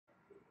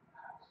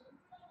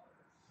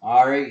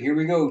All right, here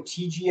we go.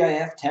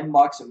 TGIF 10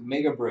 bucks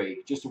mega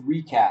break. Just a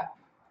recap.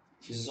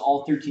 This is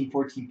all 13-14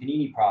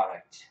 Panini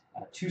product.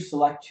 2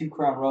 select, 2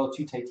 Crown Royal,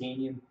 2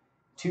 Titanium,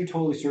 2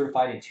 totally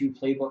certified, and 2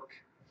 playbook.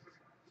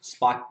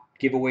 Spot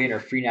giveaway in our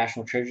free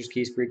National Treasures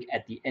case break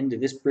at the end of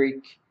this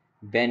break.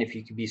 Ben, if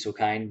you could be so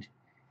kind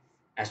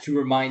as to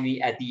remind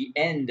me at the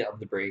end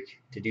of the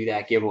break to do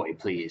that giveaway,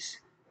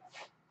 please.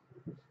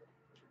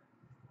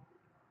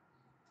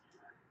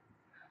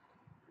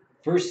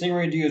 First thing we're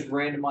going to do is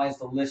randomize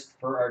the list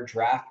for our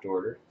draft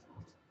order.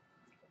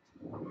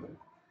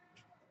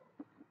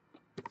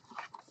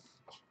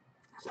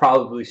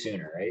 Probably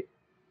sooner, right?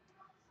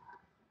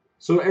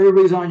 So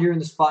everybody's on here in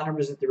the spot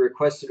numbers that they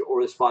requested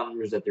or the spot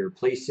numbers that they're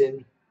placed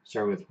in.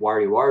 Starting with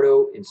Wardy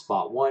Wardo in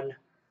spot 1.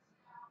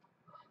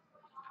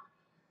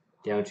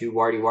 Down to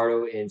Wardy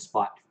Wardo in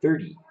spot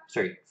 30.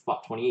 Sorry,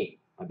 spot 28.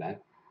 My bad.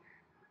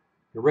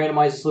 We'll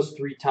randomize this list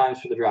 3 times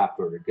for the draft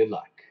order. Good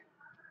luck.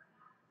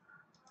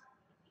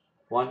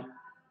 1,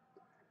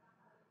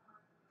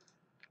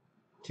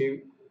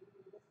 2,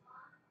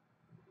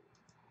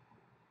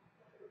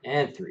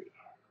 and 3.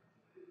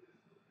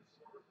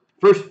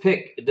 First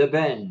pick, the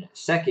Ben.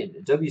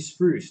 Second, W.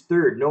 Spruce.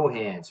 Third, No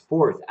Hands.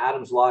 Fourth,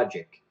 Adams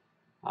Logic.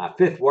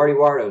 Fifth, Wardy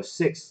Wardo.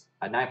 Sixth,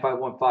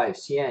 9515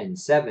 CN.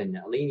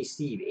 7, Laney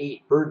Steve.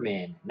 8,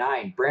 Birdman.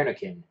 9,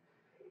 Branokin.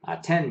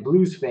 10,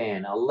 Blues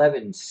Fan.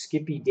 11,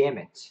 Skippy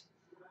Dammit.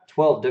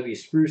 12, W.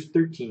 Spruce.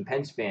 13,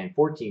 Pence Fan.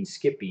 14,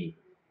 Skippy.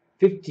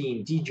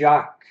 15, D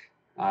Jock.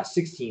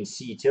 16,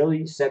 C.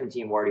 Tilly.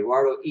 17, Wardy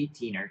Wardo.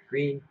 18, Art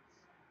Green.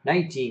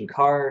 19,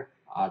 Carr.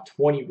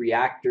 20,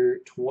 Reactor.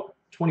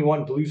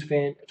 21, Blues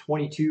Fan.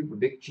 22,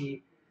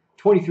 Rubikji.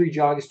 23,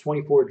 Joggis.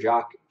 24,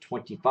 Jock.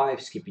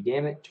 25, Skippy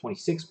Dammit.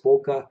 26,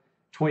 Bolka.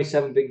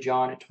 27, Big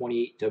John.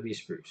 28, W.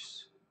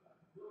 Spruce.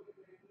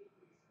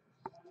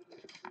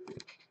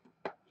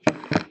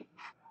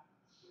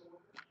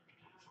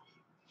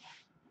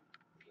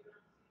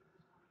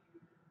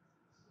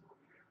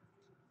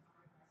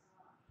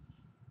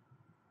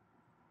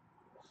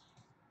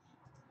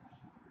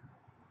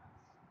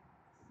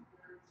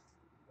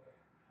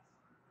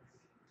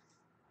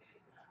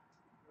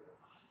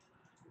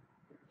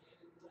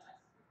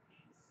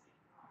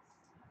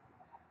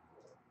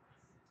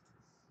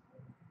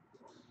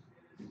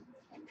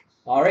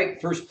 All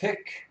right, first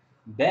pick.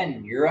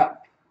 Ben, you're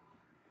up.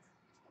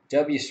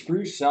 W.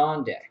 Spruce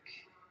on deck.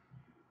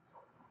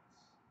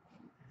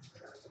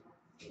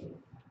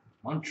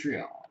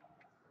 Montreal.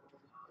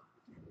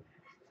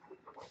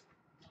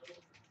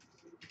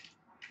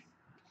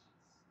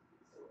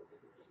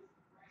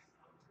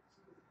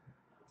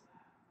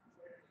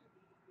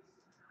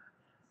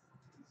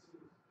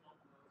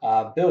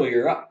 Bill,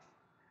 you're up.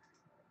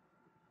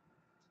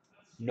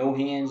 No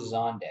Hands is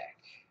on deck.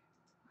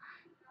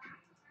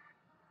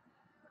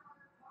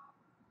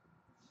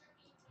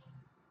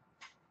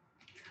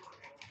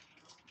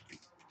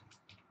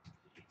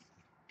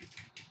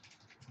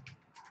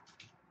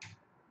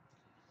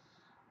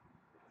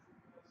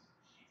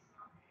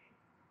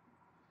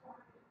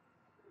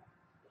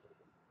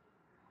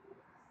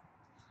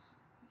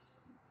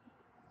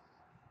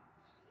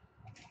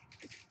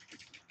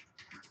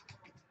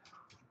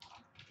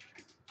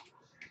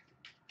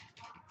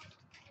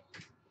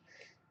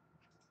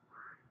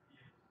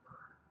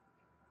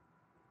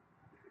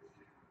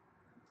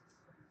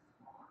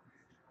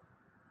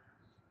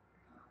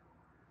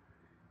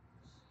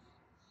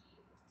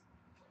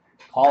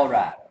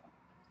 Colorado.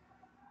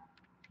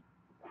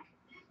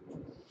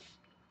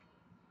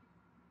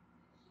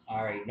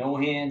 All right, No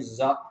Hands is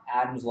up.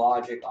 Adams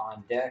Logic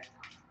on deck.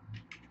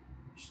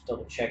 Just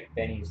double check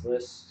Benny's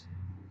list.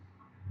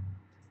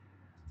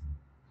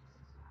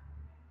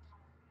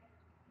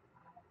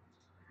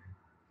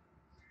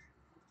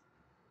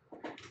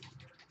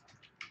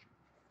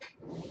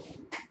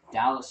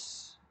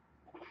 Dallas.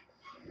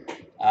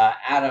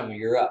 Adam,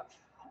 you're up.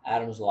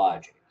 Adams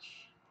Logic.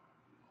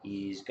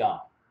 He's gone.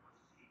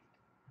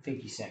 I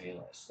think he sent me a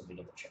list. Let me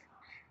double check.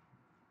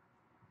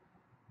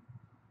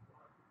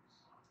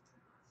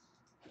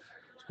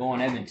 Let's go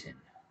on Edmonton.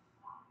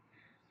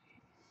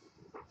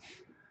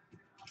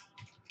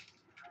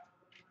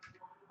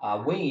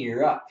 Wayne,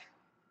 you're up.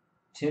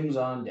 Tim's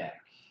on deck.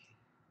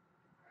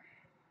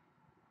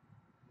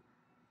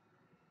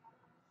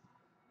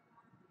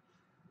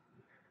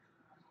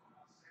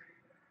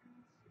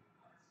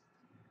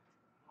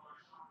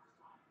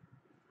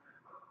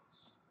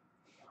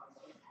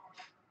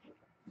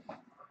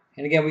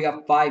 And again, we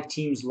got 5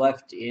 teams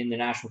left in the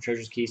National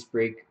Treasures case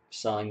break,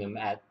 selling them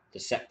at the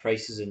set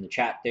prices in the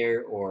chat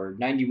there, or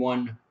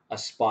 91 a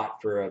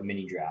spot for a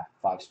mini draft,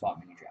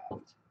 5-spot mini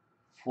draft.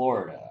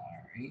 Florida,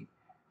 all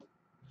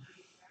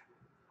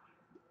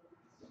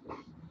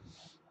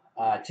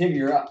right. Tim,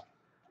 you're up.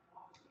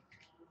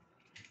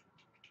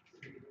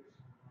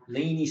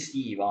 Laney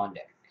Steve on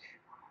deck.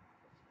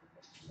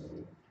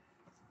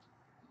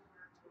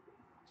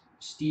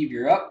 Steve,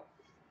 you're up.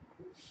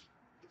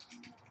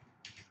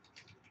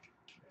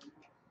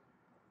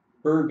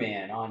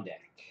 Birdman on deck.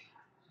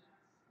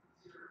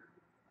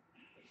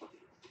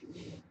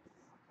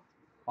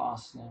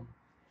 Boston.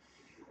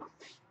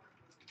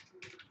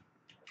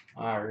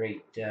 All right,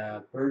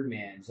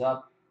 Birdman's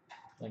up.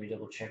 Let me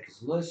double check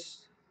his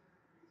list.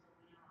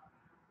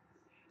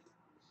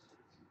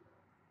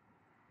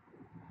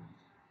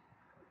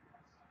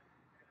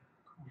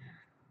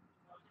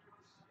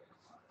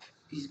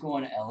 He's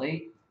going to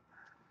LA.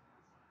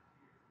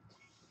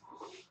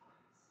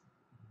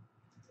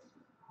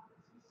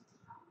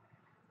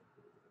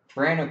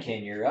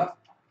 Branokin, you're up.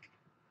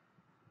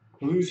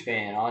 Blues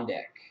fan on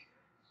deck.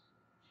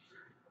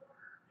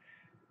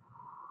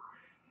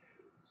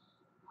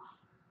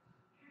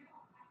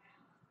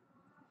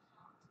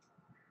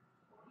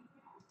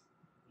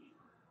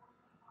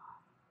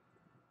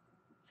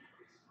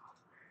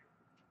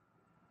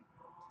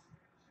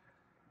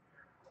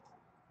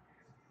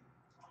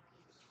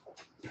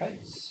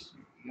 Preds.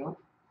 Yep.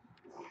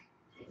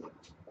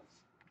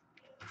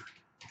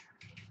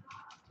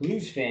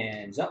 Blues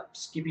fans up.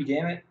 Skippy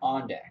Dammit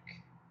on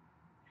deck.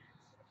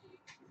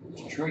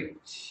 Detroit.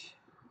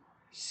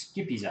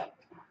 Skippy's up.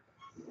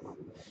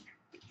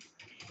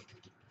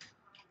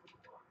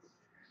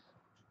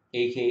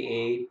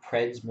 AKA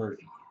Preds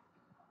Murphy.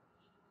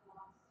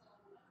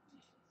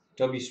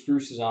 W.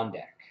 Spruce is on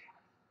deck.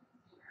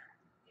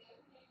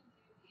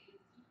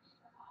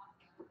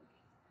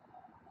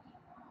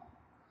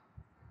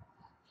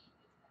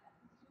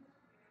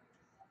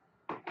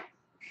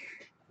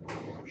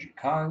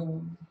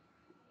 Chicago.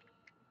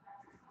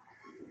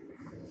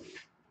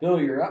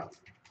 Bill, you're up.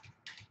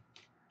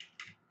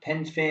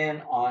 Pens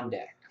fan on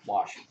deck.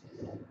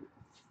 Washington.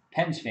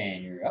 Pens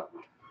fan, you're up.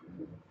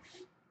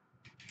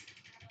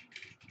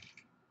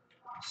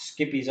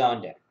 Skippy's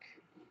on deck.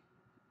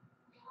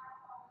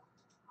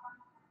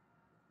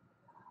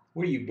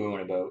 What are you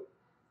booing about?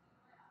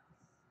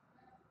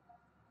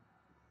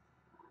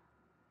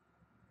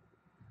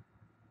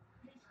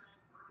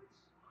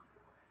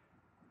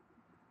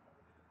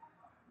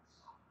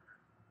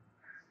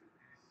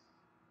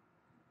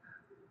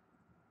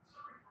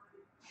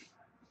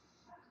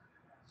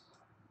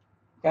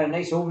 Got a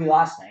nice Ovi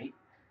last night.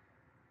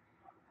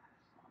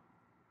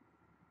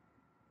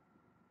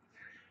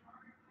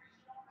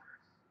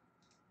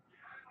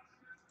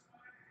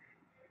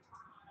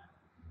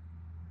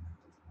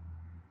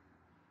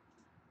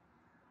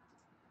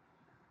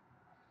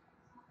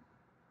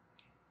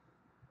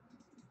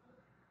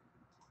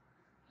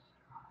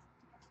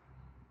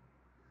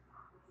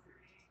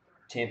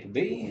 Tampa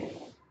Bay.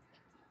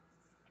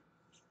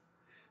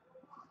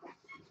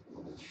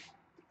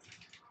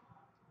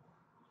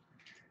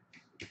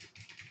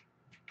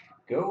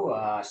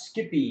 Go,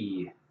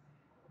 Skippy.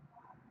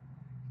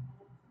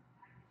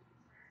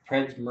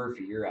 Preds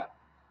Murphy, you're up.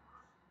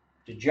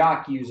 The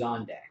Jockey's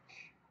on deck.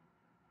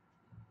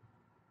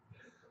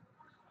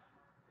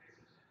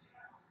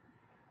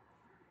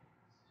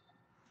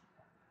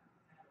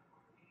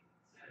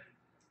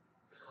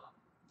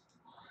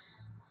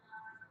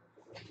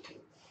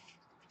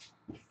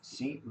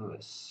 St.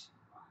 Louis.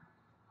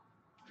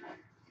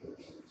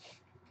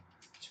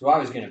 That's who I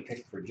was going to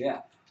pick for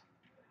Jeff.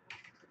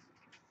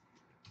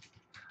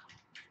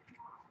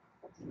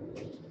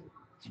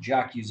 The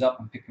Jockey's up.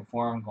 I'm picking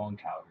for him. Going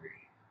Calgary.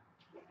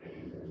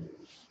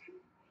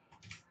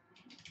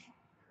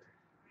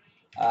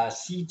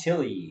 C.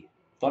 Tilly.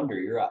 Thunder,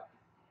 you're up.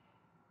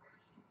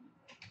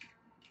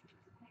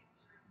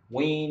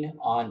 Wayne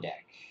on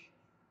deck.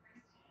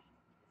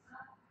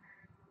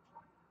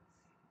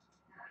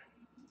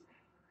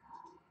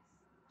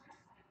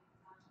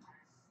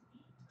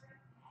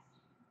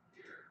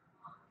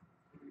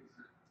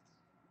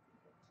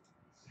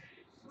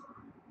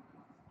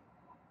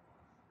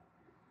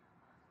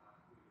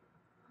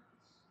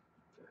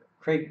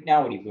 Craig,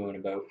 now what are you booing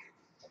about?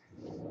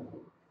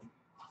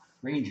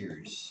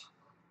 Rangers.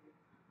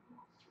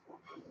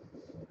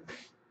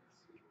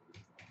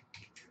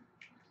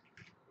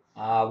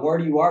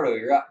 Wardy Wardo,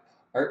 you're up.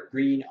 Art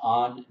Green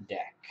on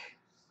deck.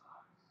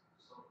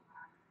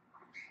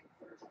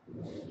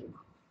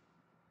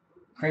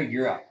 Craig,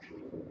 you're up.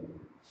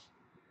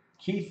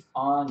 Keith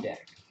on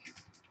deck.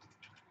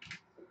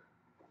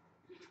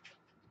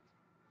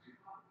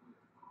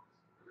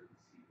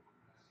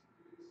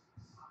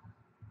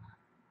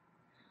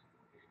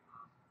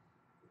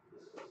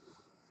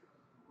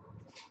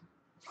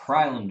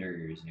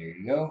 Krylanders, there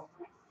you go.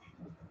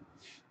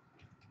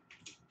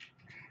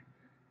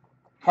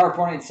 Car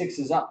 496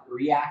 is up.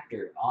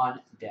 Reactor on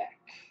deck.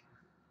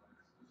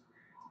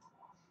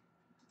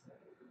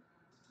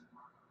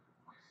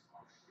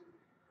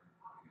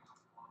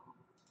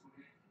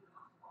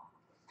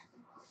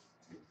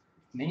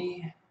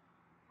 Mini.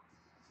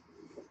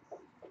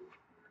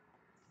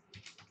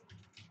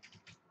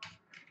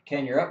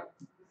 Ken, you're up.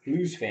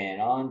 Blues fan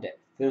on deck.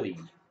 Philly.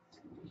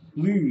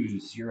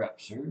 Blues, you're up,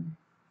 sir.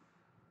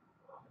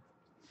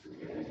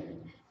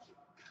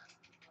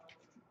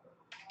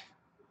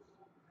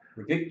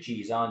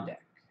 Rubikji's on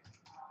deck.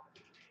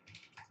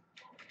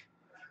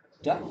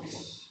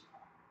 Ducks.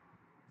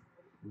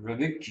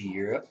 Rubikji,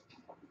 you're up.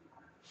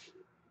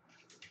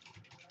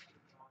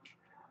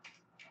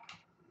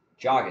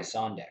 Joggis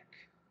on deck.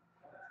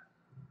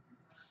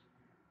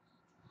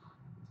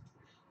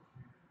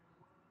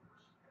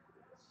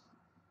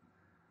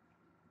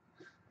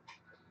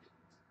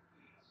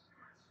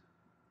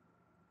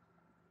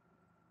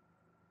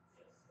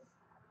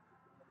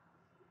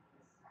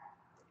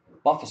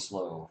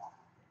 Buffalo.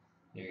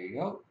 There you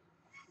go.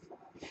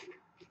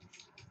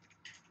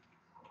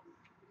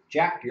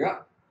 Jack, you're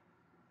up.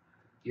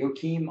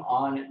 Joachim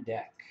on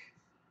deck.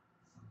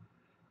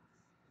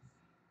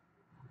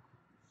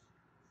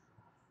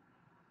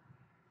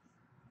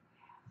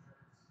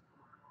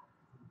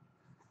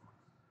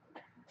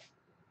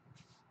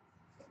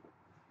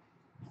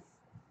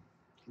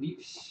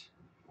 Leafs.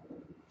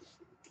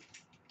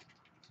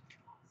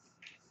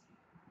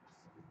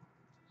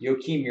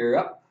 Joachim, you're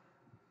up.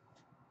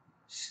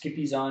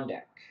 Skippy's on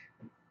deck.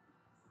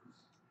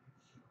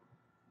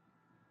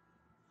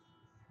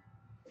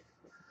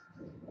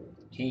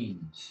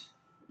 Canes.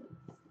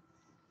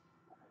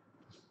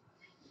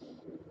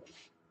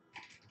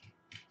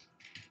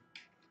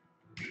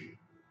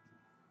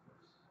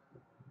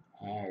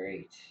 All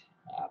right.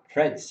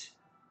 Preds,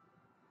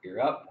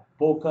 you're up.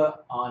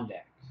 Boca on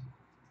deck.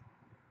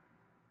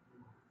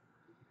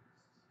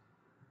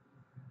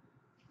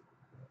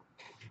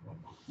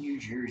 New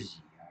Jersey.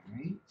 All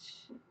right.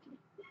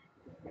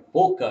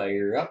 Boca,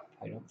 you're up.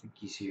 I don't think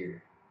he's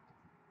here.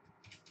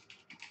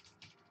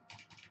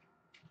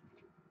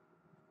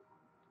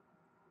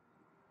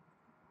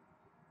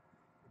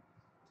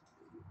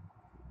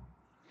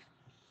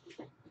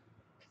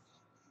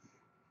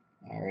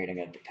 All right, I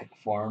got the pick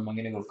for him. I'm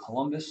going to go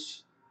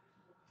Columbus.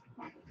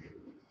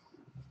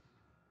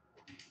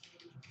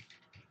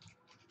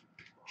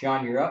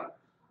 John, you're up.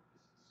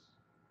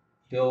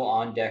 Bill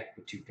on deck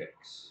with 2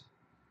 picks.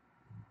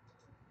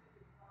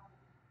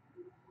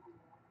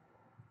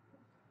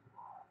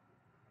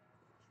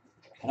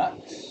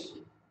 Canucks.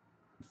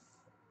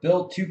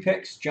 Bill, 2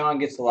 picks. John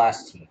gets the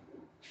last team.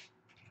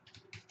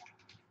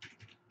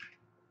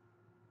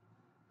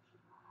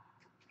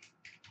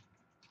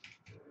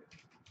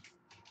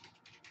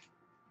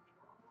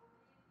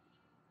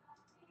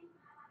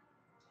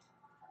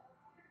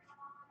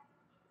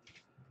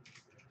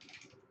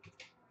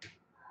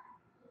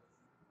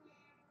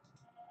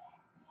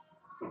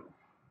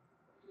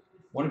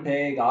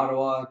 Winnipeg,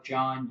 Ottawa.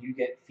 John, you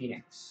get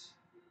Phoenix.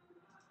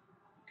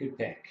 Good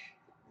pick.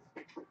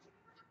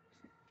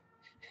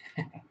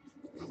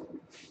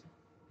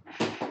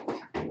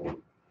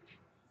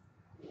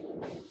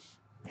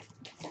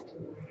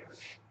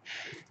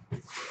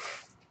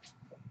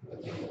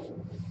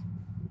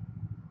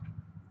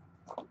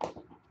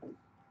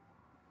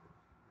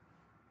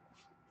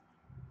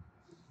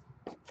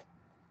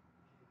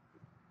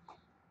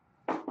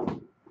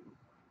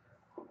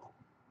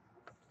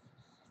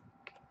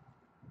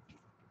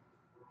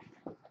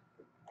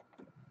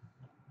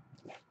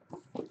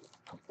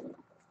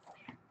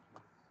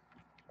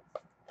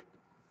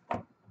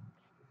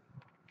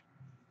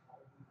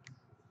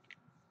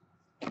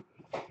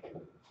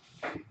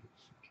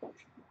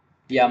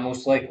 Yeah,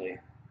 most likely.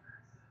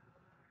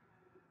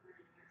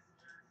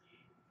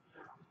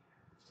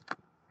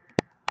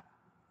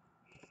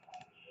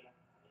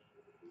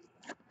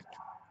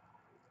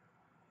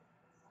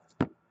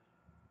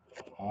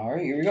 All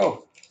right, here we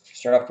go.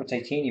 Start off with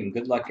titanium.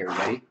 Good luck,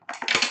 everybody.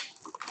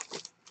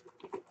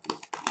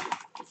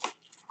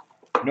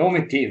 No,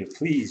 McDavid,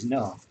 please,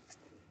 no.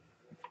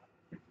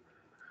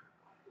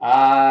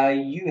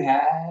 You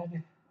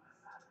had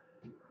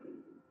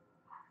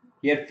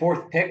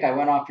 4th pick. I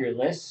went off your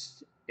list.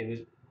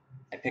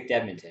 I picked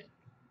Edmonton,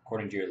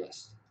 according to your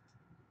list.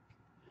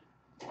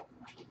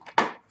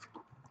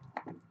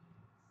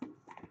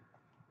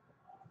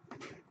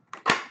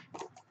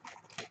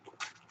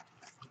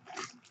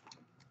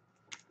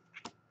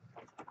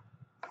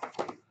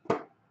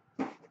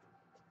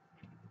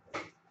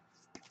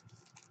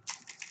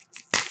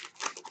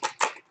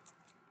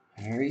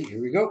 All right,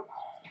 here we go.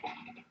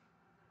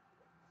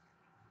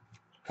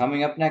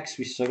 Coming up next,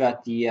 we still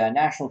got the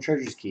National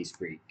Treasures case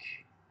break.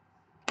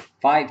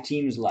 5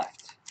 teams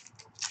left.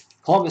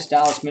 Columbus,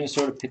 Dallas,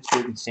 Minnesota,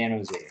 Pittsburgh, and San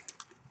Jose.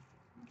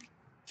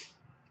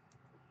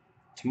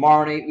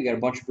 Tomorrow night, we got a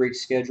bunch of breaks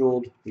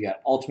scheduled. We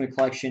got Ultimate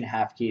Collection,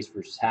 half case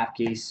versus half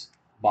case,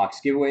 box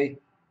giveaway.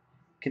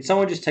 Can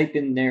someone just type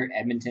in there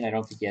Edmonton? I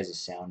don't think he has a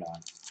sound on.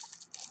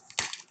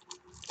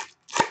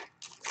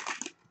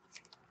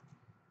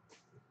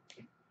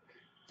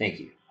 Thank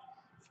you.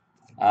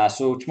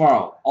 So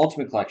tomorrow,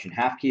 Ultimate Collection,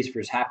 half case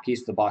versus half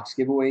case, the box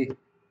giveaway,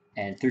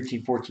 and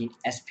 13-14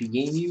 SP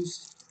game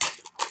used.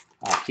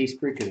 Case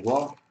break as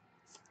well.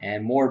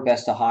 And more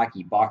Best of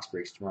Hockey box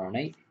breaks tomorrow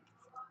night.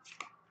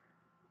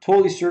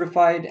 Totally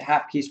certified,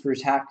 half case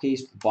versus half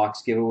case, the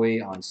box giveaway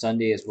on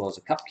Sunday, as well as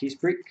a cup case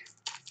break.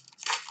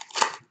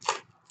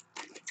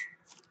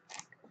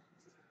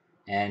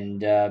 And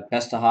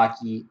Best of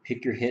Hockey,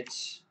 pick your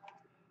hits,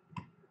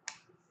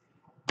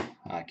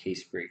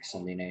 case break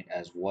Sunday night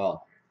as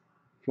well.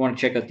 If you want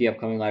to check out the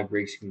upcoming live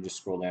breaks, you can just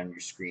scroll down your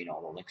screen.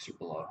 All the links are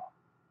below.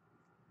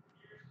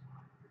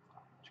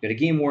 So got a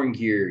game worn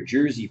gear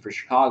jersey for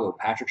Chicago,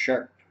 Patrick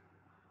Sharp.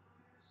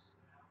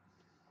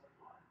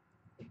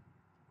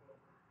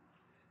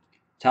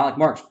 Metallic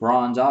Marks,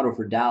 bronze auto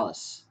for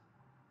Dallas,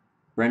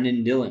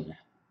 Brendan Dillon.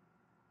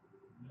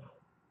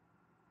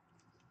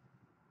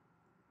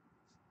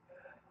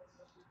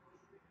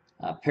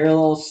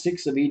 Parallel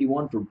 6 of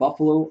 81 for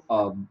Buffalo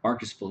of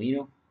Marcus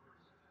Foligno.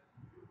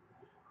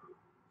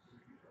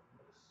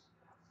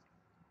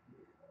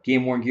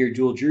 Game Worn Gear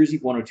Dual Jersey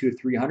 102 of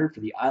 300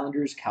 for the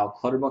Islanders, Cal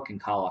Clutterbuck and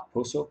Kyle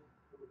Okposo.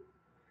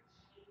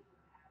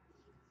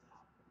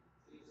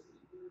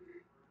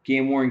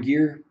 Game Worn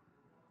Gear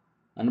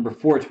number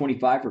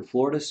 425 for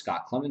Florida,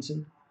 Scott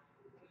Clemenson.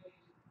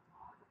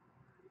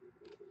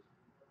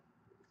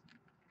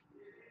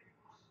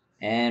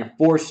 And a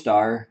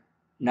 4-star,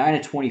 9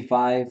 of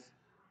 25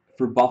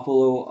 for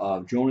Buffalo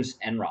of Jonas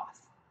Enroth.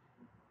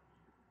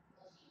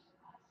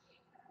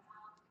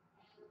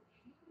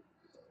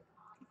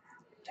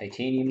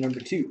 Titanium number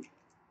 2.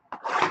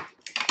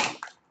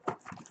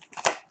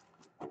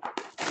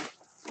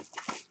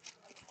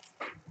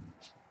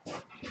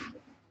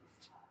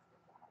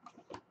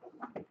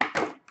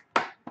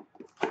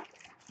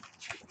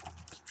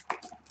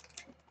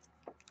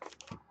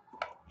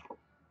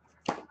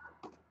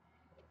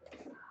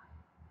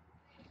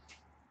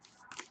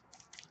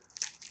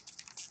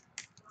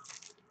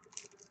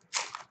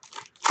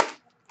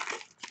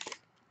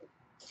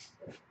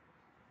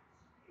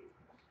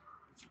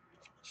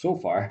 So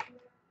far,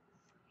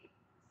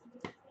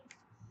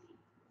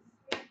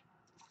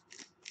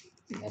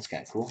 that's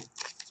kind of cool.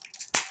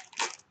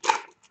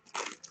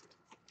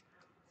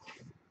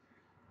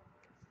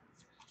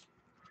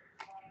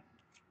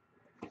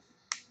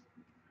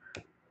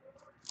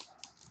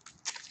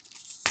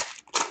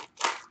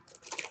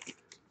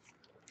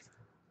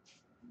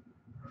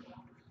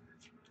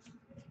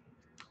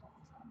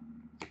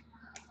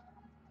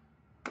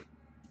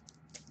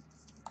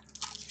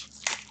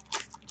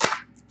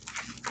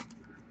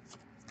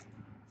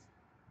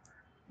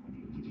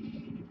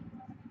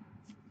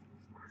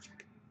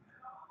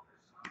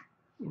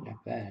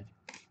 Not bad.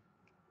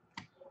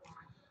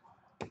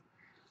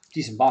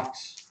 Decent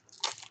box.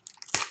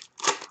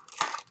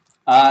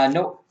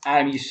 Nope.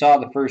 Adam, you saw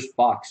the first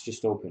box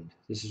just opened.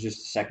 This is just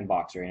the second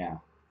box right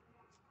now.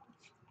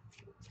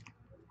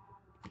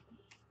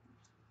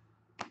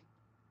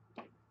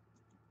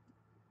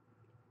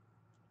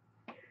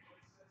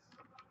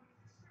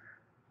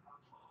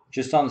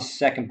 Just on the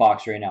second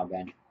box right now,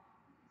 Ben.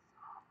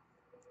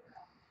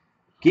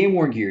 Game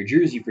Worn Gear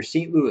Jersey for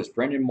St. Louis,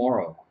 Brendan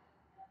Morrow.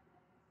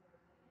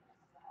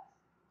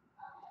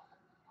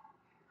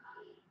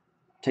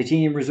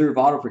 Titanium Reserve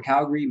Auto for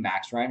Calgary,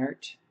 Max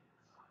Reinhardt.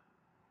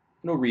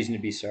 No reason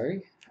to be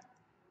sorry.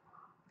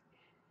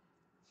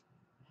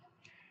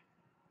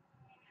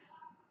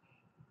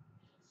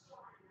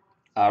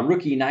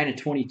 Rookie 9 of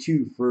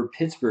 22 for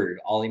Pittsburgh,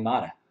 Ollie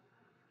Mata.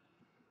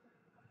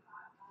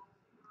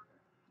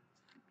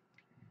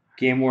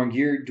 Game Worn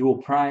Gear Dual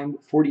Prime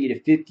 48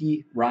 of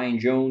 50, Ryan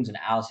Jones and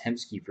Alice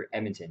Hemsky for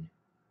Edmonton.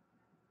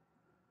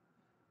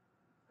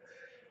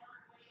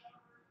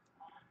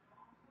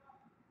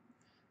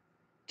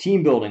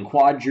 Team Building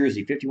Quad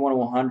Jersey 51 of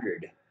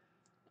 100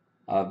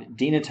 of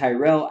Dana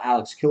Tyrell,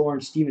 Alex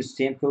Killorn, Steven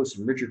Stamkos,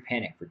 and Richard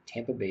Panik for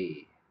Tampa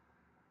Bay.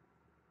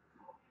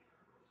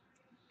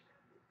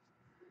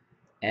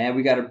 And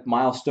we got a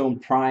Milestone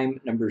Prime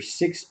number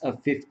 6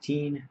 of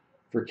 15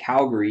 for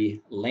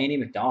Calgary, Lanny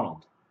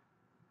McDonald.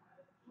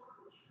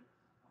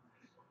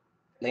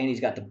 Lanny's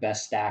got the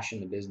best stash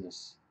in the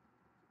business.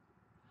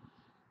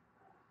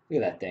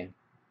 Look at that thing.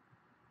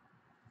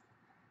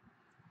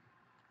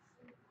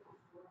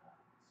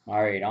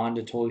 All right, on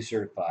to Totally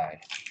Certified.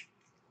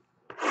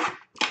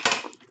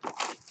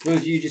 For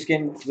those of you just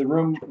getting to the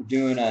room, we're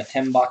doing a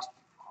 10-box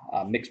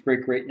mix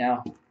break right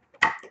now.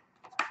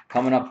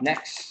 Coming up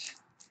next,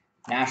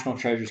 National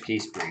Treasures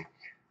case break.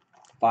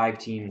 5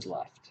 teams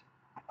left.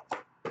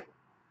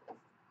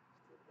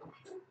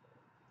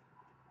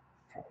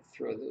 Probably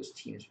throw those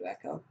teams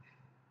back up.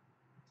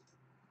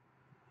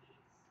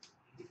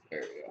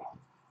 There we go.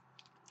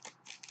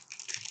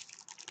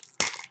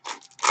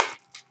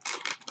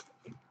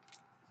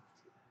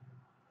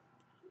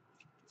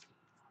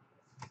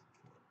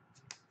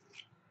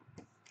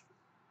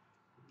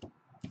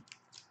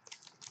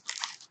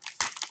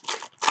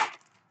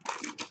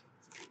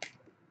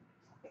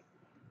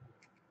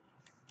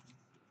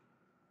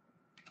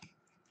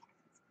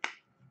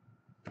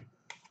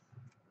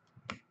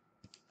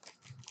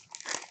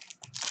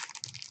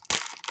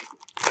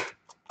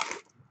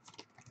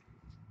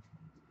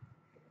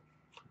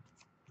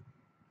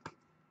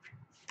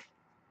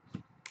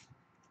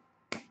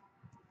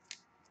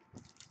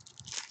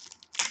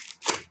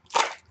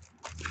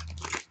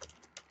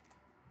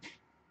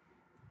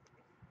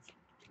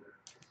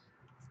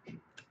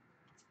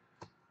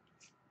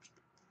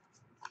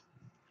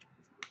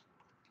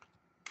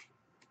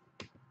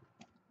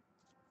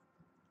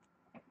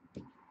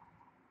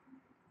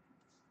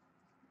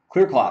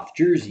 Clearcloth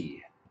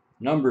jersey,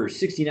 number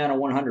 69 of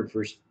 100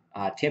 for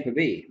Tampa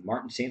Bay,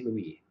 Martin St.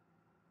 Louis.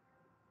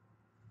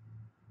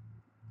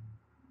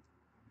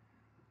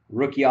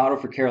 Rookie auto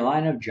for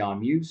Carolina,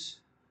 John Muse.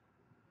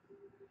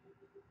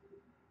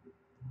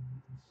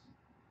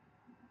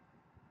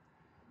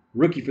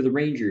 Rookie for the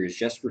Rangers,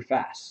 Jesper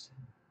Fast.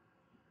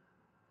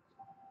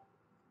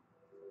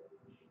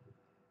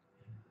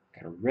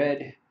 Got a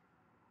red.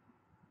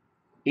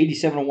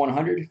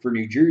 87/100 for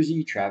New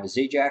Jersey, Travis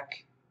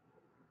Zajac.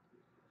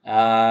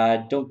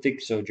 Don't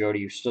think so, Jody.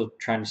 You're still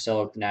trying to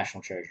sell out the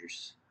National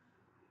Treasures.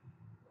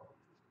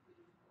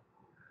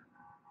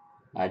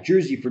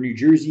 Jersey for New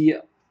Jersey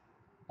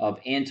of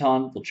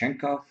Anton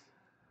Volchenkov.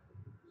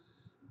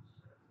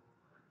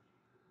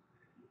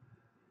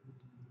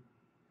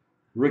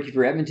 Rookie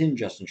for Edmonton,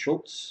 Justin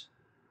Schultz.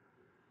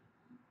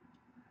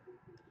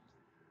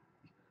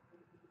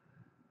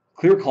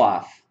 Clear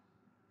cloth,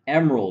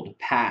 Emerald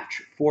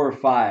patch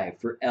 4/5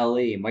 for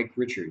LA, Mike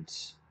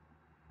Richards.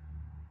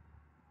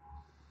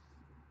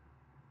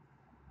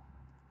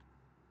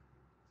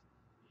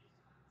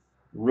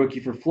 Rookie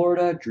for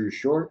Florida, Drew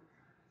Short.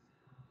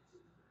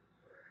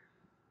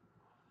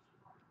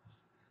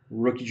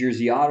 Rookie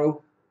jersey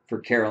auto for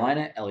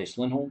Carolina, Elias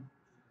Lindholm.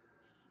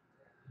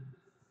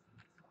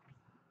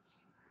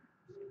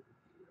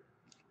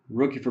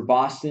 Rookie for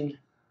Boston,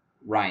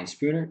 Ryan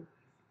Spooner.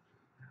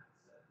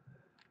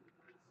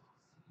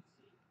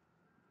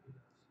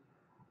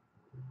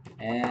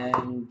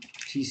 And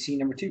TC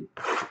number 2.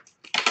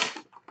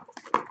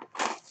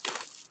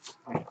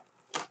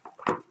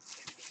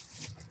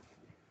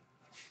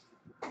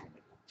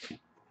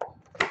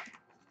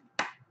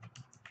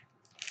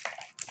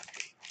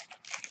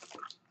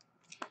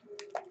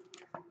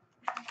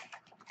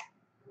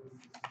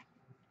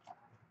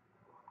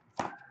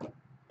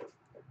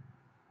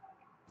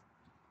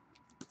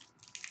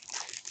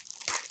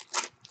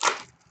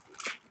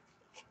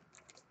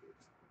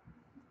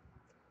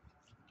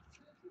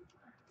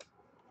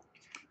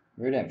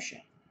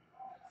 Redemption.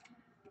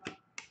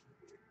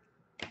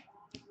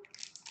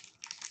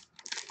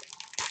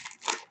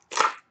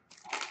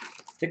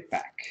 Thick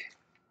back.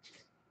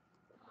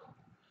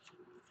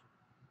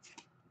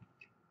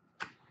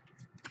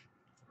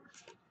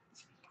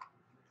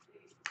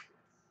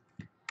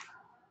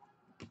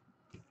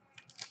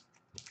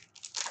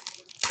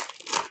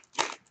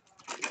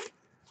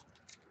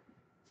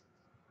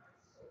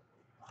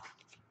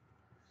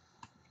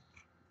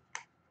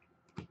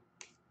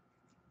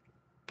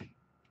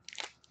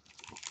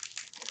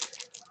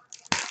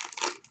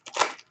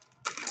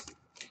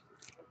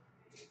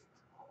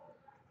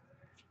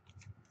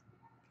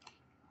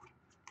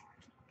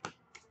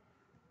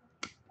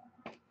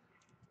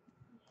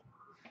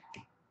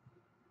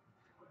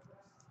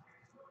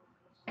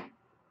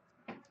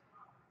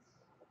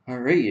 All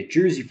right, a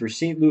jersey for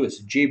St. Louis,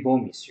 Jay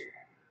Bomeister.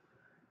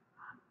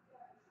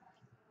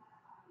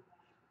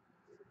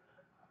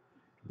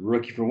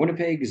 Rookie for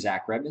Winnipeg,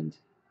 Zach Redmond.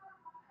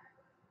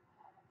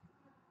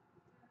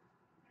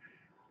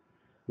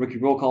 Rookie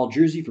roll call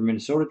jersey for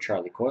Minnesota,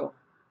 Charlie Coyle.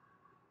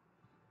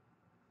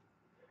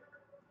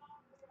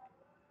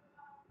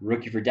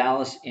 Rookie for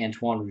Dallas,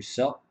 Antoine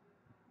Roussel.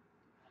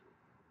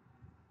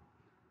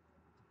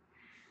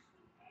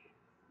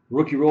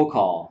 Rookie roll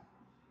call.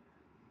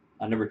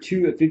 Number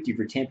 2/50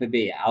 for Tampa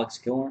Bay, Alex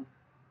Killorn.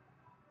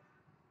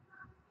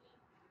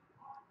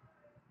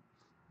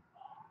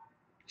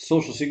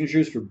 Social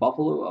signatures for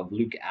Buffalo of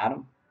Luke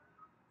Adam.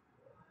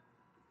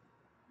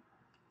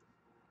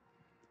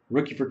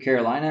 Rookie for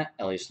Carolina,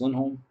 Elias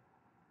Lindholm.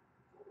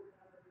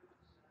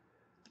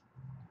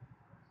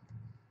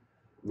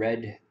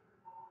 Red.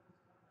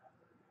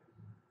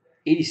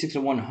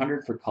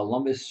 86/100 for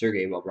Columbus,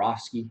 Sergei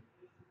Bobrovsky.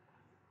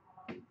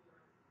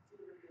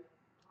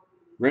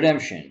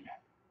 Redemption.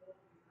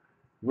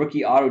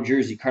 Rookie auto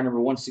jersey, card number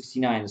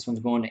 169. This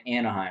one's going to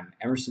Anaheim,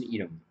 Emerson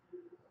Edom.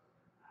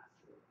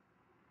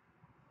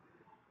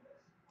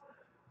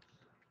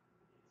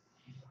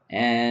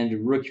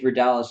 And rookie for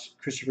Dallas,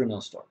 Christopher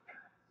Nilstorp.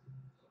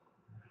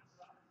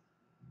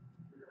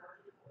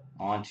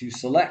 On to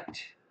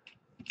select.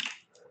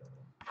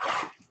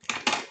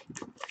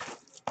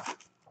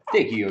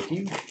 Thank you,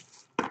 Joakim.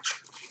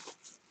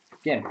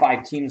 Again,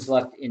 5 teams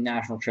left in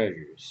National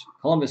Treasures.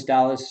 Columbus,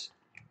 Dallas,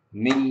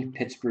 Mini,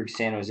 Pittsburgh,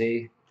 San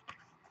Jose.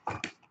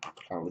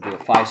 Or we'll do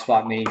a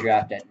 5-spot mini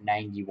draft at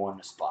 91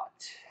 a spot.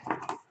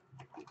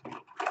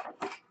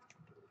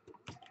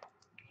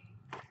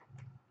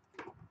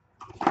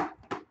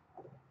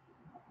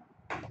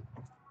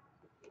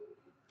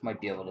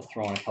 Might be able to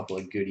throw in a couple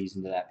of goodies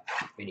into that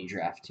mini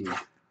draft too.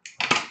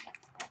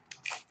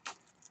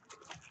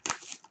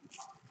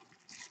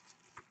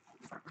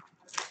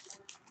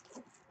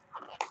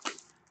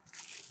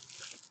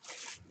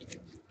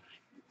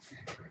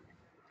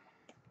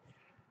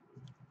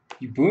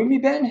 You booing me,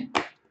 Ben?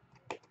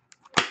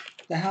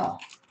 What the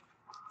hell?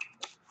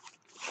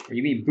 Or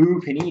you mean boo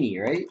Panini,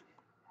 right?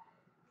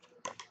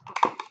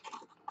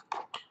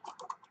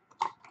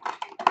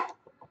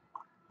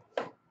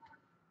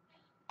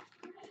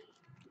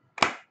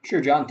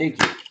 Sure, John,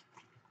 thank you.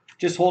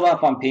 Just hold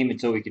up on payment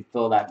so we can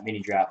fill that mini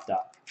draft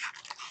up.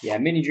 Yeah,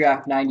 mini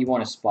draft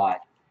 91 a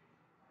spot.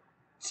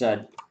 It's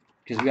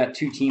because we got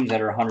 2 teams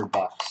that are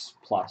 $100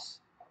 plus.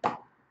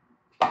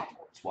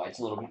 That's why it's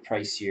a little bit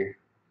pricier.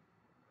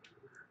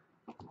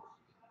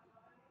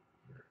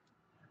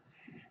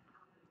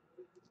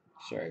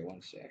 Sorry,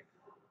 one sec.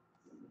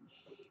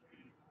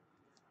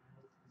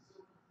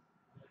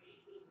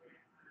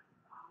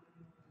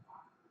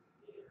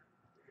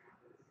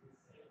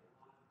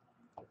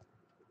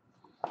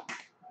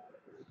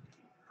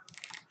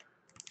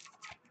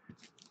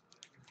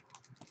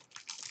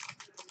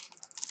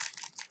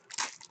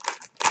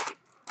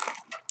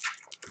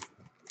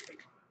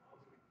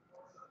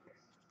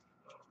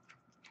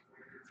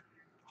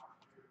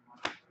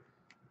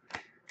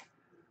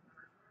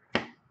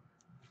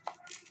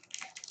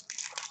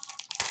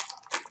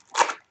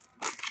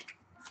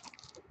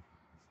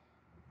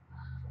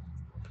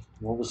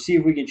 Well, we'll see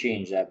if we can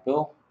change that,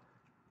 Bill.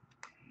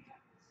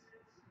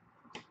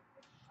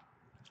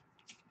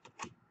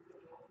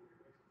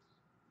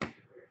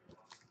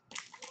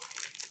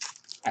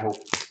 I hope.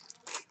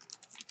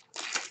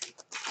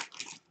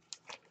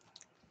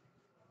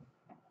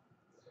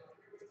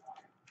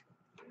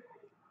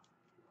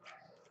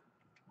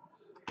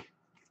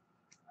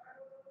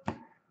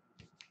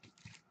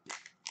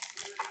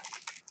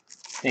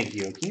 Thank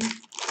you, Akeem.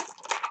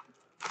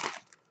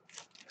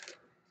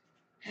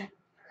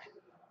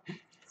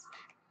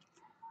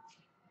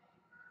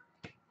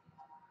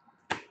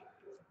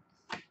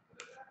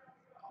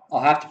 I'll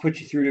have to put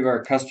you through to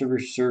our customer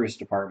service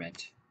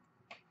department.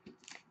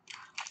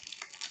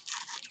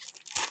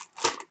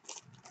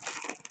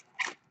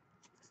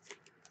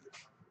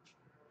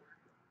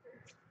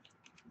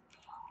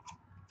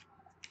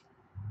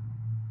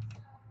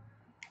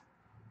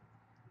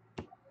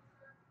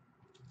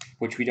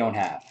 Which we don't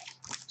have.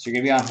 So you're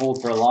going to be on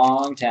hold for a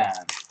long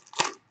time.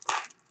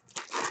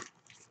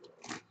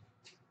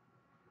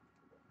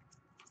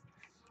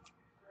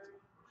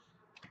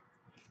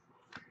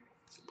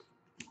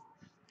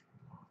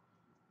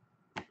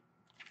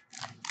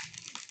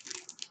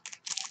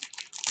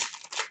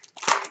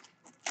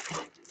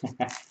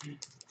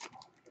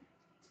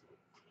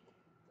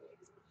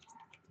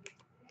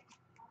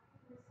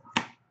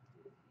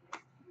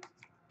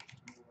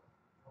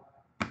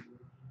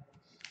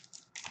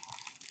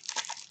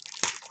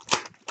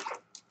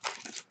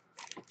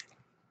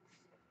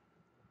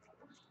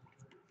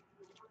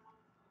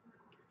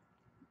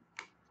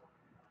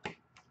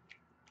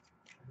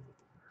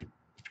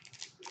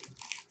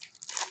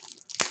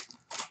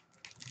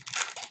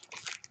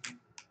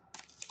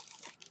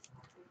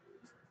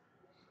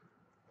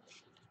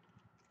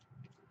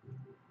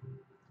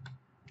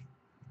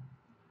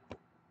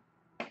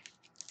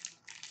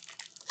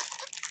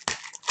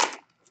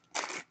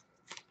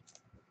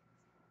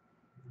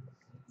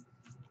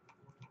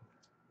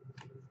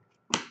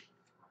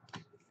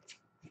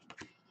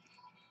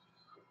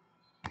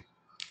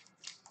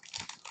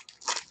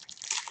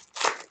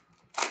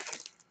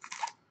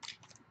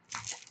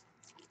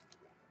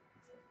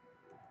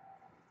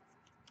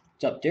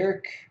 What's up,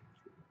 Derek?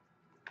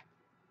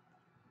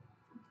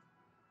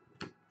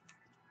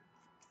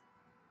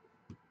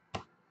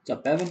 What's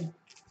up, Evan?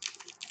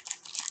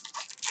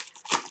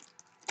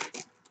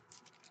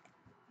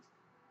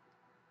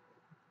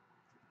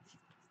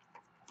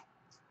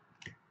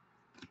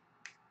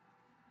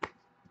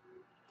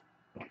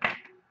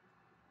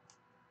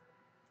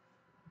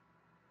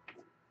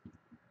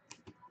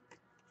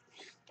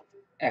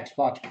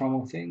 Xbox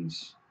promo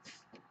things.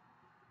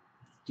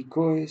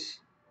 Decoys.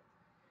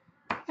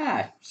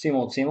 Ah, same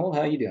old, same old.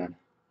 How you doing?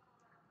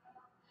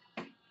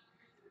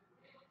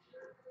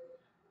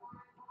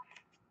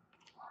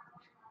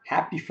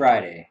 Happy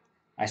Friday.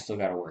 I still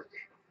got to work.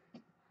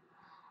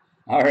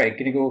 All right,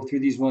 going to go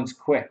through these ones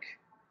quick.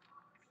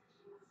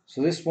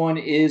 So this one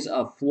is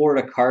a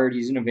Florida card.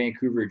 He's in a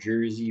Vancouver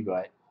jersey,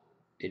 but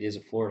it is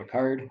a Florida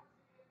card.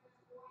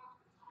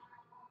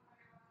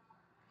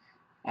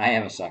 I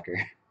am a sucker.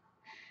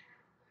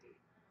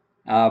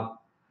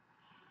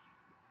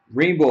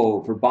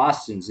 Rainbow for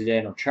Boston,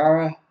 Zdeno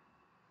Chara.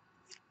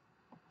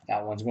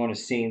 That one's going to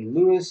St.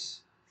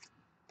 Louis,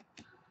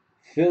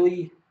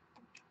 Philly,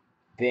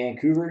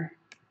 Vancouver,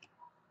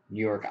 New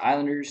York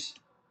Islanders,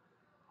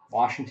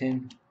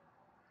 Washington,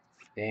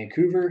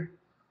 Vancouver.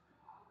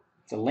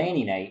 It's a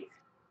Lanny night.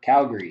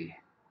 Calgary,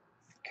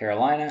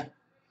 Carolina,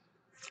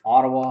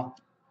 Ottawa,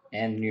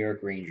 and New York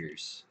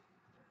Rangers.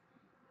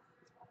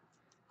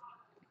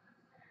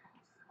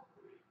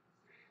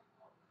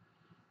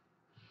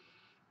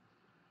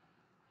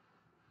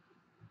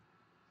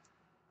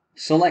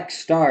 Select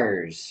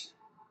Stars.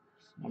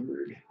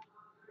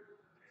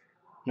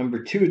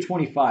 Number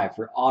 225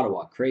 for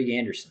Ottawa, Craig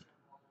Anderson.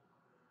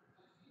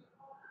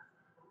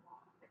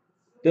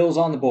 Bills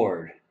on the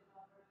board.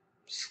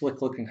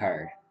 Slick looking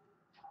card.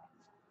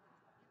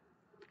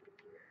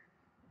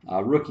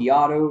 Rookie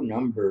auto,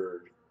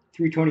 number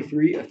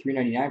 323 of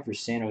 399 for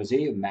San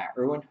Jose of Matt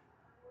Irwin.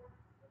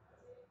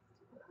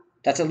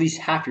 That's at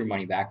least half your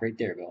money back right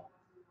there, Bill.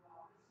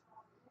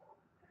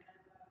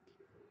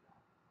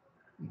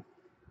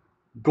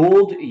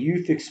 Gold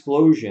Youth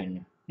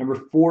Explosion, number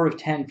 4 of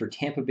 10 for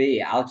Tampa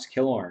Bay, Alex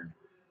Killorn.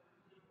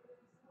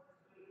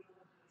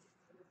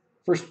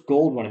 First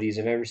gold one of these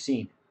I've ever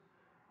seen.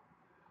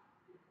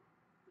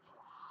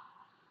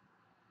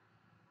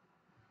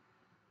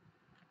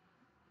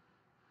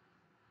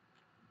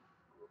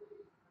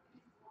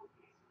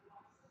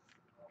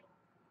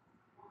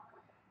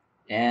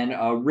 And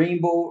a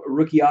Rainbow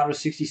Rookie Auto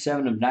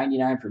 67 of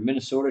 99 for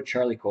Minnesota,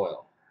 Charlie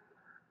Coyle.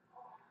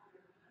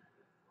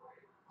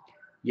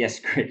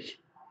 Yes, great.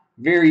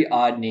 Very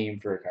odd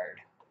name for a card.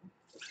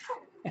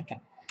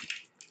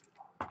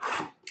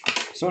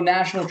 So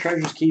National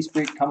Treasures case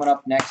break coming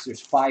up next.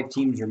 There's 5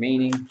 teams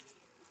remaining.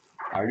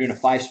 We're doing a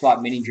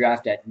 5-spot mini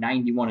draft at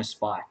 91 a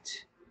spot.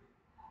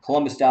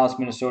 Columbus, Dallas,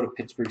 Minnesota,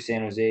 Pittsburgh,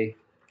 San Jose.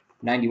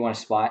 91 a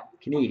spot.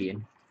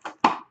 Canadian.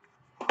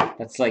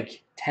 That's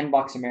like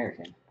 $10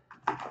 American.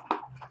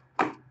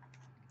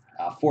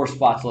 4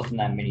 spots left in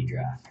that mini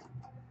draft.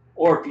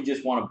 Or if you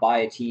just want to buy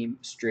a team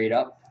straight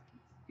up,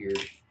 you're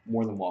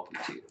more than welcome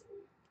to.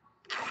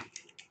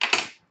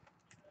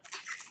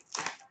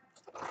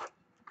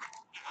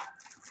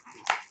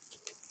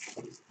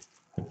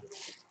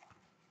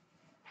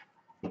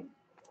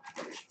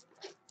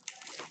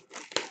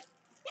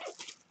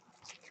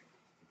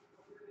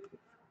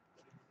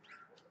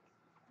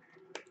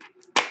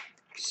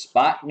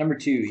 Spot number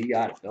 2. You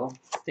got it, Bill.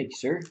 Thank you,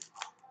 sir.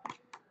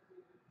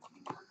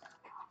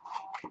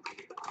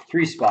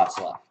 3 spots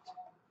left.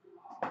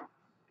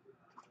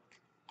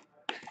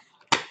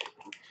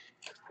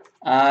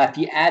 If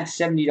you add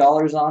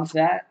 $70 onto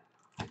that,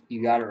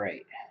 you got it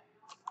right.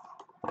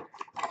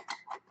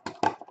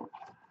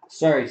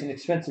 Sorry, it's an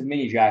expensive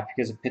mini draft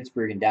because of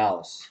Pittsburgh and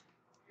Dallas,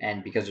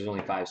 and because there's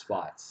only 5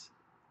 spots.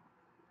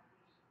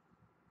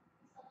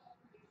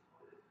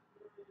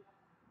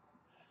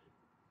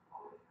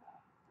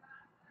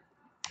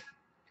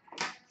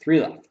 3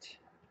 left.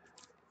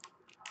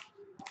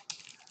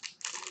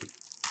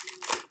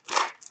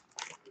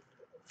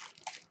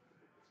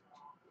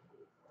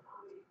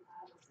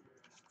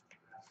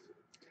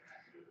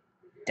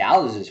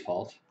 Dallas'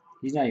 fault.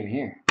 He's not even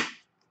here.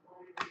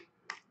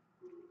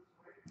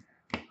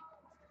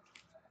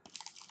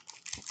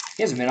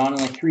 He hasn't been on in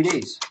like 3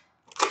 days.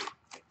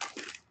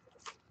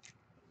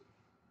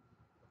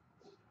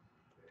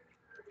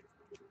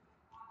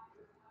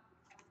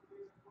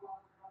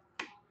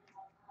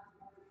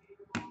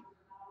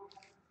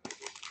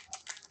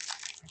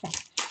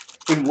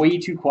 Been way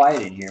too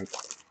quiet in here.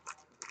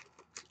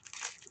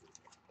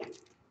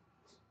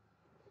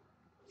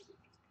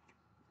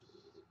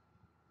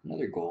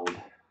 Another gold.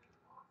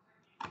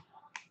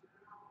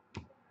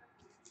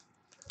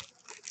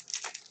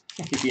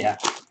 Yeah.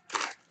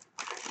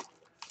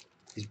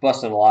 He's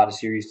busted a lot of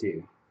series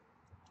too.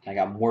 I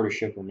got more to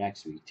ship him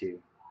next week too.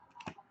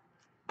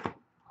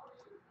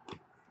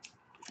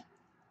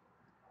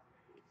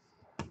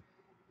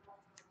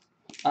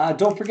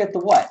 Don't forget the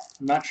what.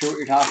 I'm not sure what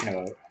you're talking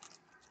about.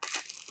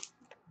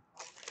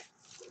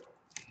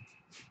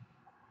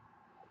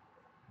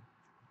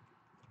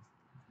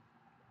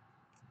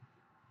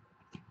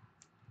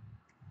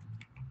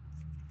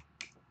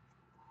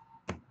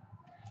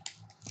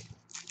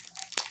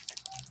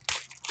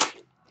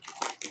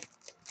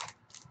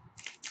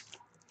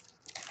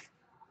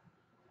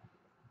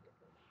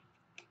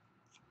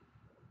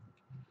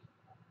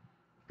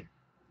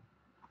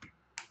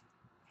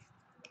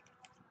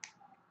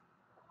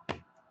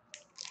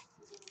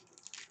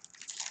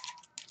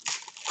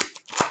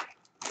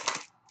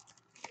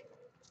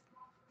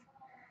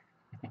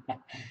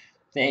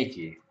 Thank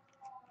you.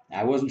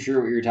 I wasn't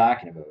sure what you were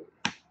talking about.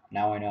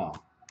 Now I know.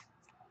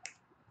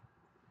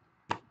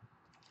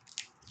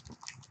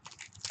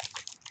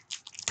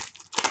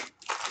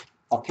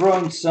 I'll throw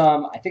in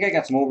some, I think I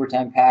got some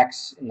overtime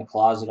packs in the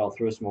closet. I'll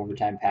throw some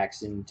overtime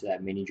packs into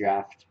that mini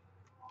draft.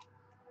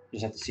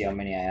 Just have to see how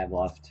many I have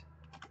left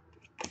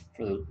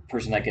for the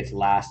person that gets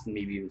last and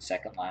maybe even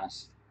second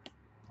last.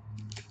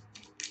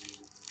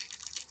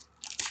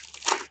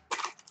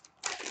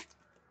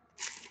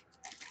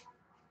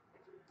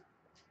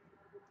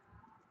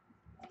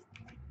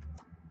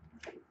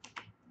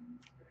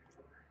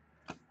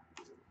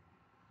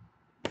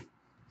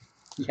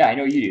 Yeah, I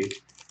know you do.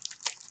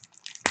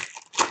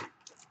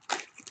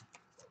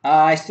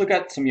 I still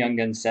got some Young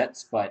Gun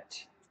sets,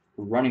 but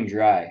we're running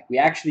dry. We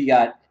actually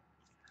got,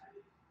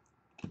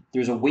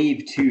 there's a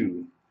wave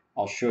 2.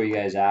 I'll show you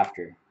guys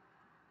after.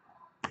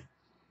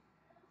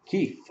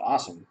 Keith,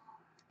 awesome.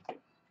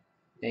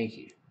 Thank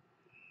you.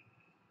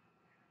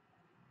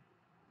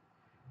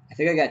 I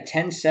think I got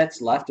 10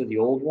 sets left of the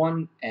old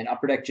one, and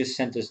Upper Deck just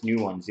sent us new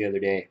ones the other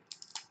day.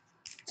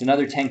 It's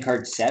another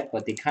 10-card set,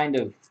 but they kind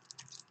of,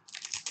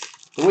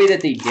 the way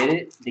that they did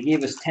it, they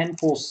gave us 10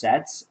 full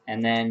sets,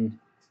 and then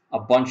a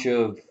bunch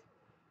of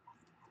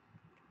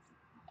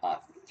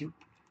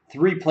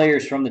 3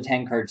 players from the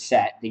 10-card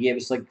set. They gave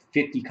us like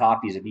 50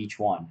 copies of each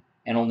one,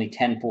 and only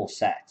 10 full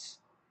sets.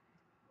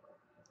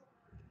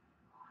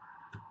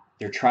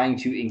 They're trying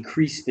to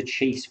increase the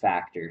chase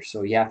factor,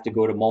 so you have to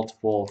go to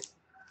multiple,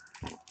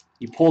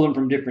 you pull them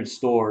from different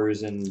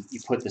stores, and you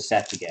put the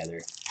set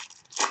together.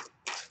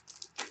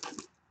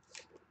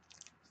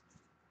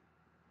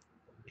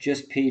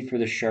 Just paid for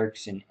the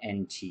Sharks in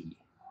NT.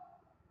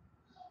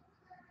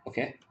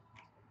 Okay.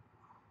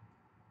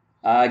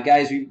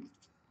 Guys,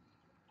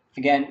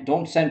 again,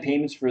 don't send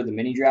payments for the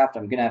mini draft.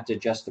 I'm going to have to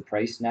adjust the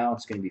price now.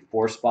 It's going to be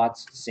 4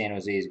 spots. San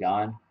Jose is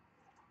gone.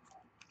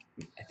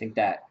 I think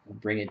that will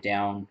bring it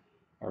down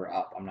or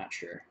up. I'm not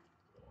sure.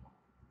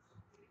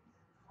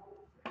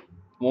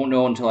 Won't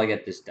know until I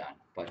get this done.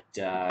 But,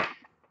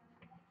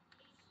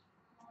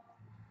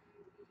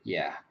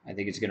 yeah, I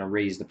think it's going to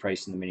raise the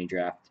price in the mini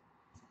draft.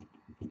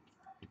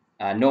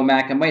 No,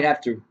 Mac, I might have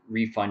to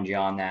refund you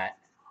on that.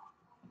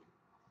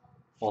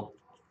 Well,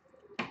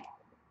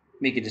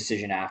 make a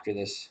decision after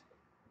this.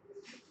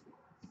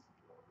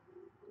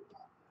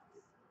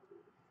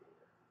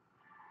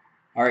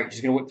 All right,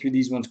 just going to whip through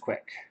these ones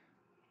quick.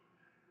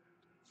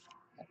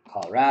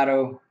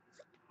 Colorado,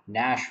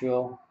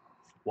 Nashville,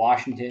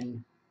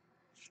 Washington,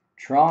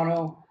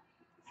 Toronto,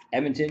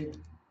 Edmonton,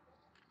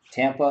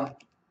 Tampa,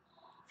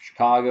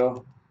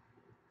 Chicago,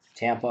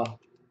 Tampa,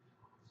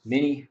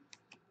 Mini,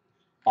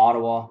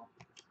 Ottawa,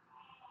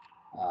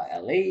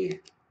 LA,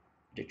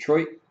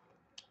 Detroit,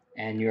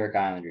 and New York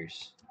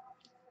Islanders.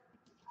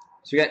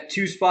 So we got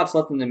 2 spots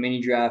left in the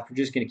mini draft. We're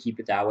just going to keep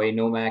it that way.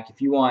 Nomac,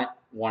 if you want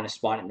a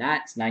spot in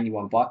that, it's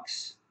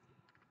 $91.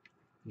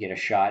 You get a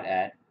shot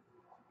at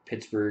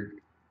Pittsburgh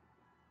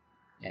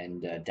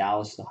and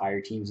Dallas, the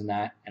higher teams in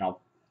that. And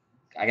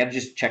I got to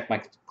just check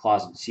my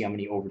closet to see how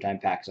many overtime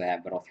packs I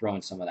have, but I'll throw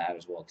in some of that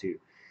as well too.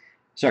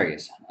 Sorry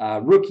guys.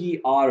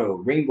 Rookie auto,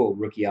 rainbow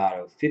rookie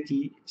auto,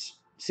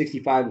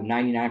 65 of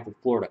 99 for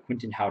Florida,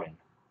 Quinton Howden.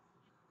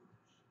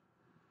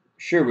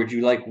 Sure, would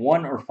you like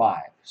 1 or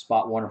 5?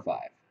 Spot 1 or 5.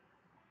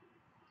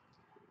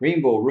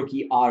 Rainbow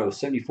rookie auto,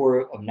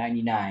 74 of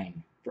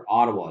 99 for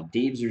Ottawa,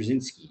 Dave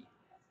Zerzinski.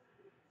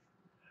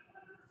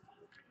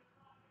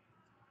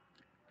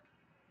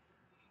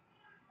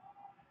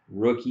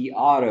 Rookie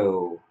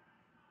auto,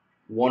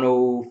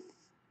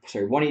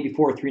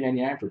 184 of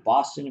 399 for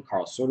Boston,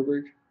 Carl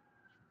Soderberg.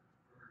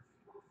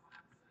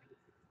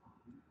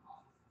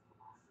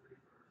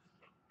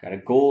 Got a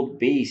gold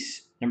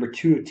base, number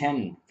 2 of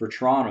 10 for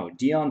Toronto,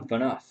 Dion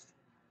Phaneuf.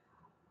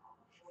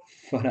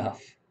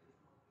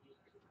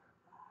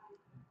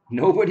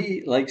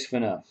 Nobody likes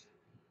Phaneuf.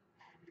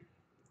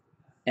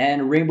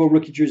 And rainbow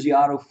rookie jersey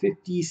auto,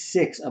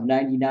 56 of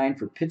 99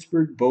 for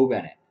Pittsburgh, Bo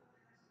Bennett.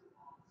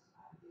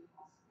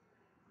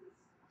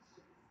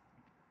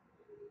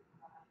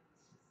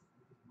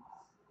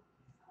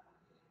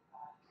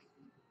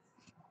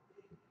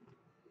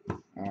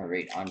 All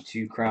right, on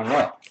to Crown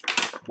Royal.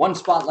 1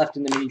 spot left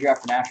in the mini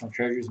draft for National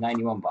Treasures,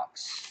 $91.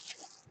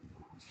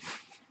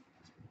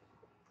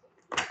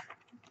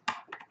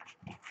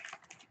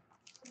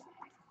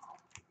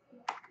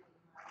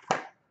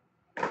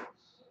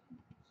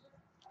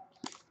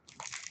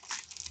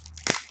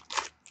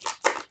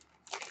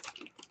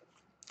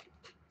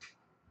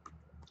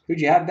 Who'd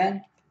you have,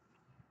 Ben?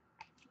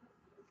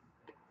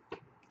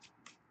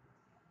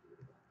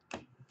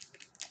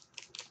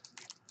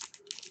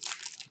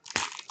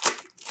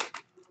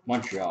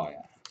 Montreal, yeah.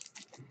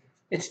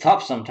 It's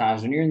tough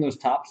sometimes. When you're in those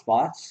top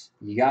spots,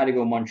 you got to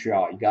go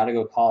Montreal. You got to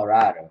go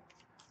Colorado.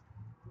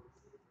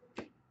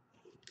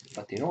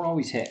 But they don't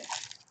always hit.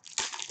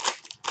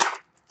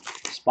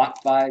 Spot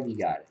 5, you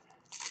got it.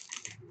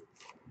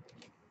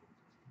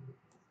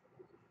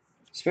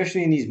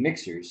 Especially in these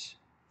mixers.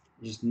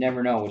 You just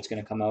never know what's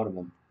going to come out of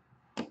them.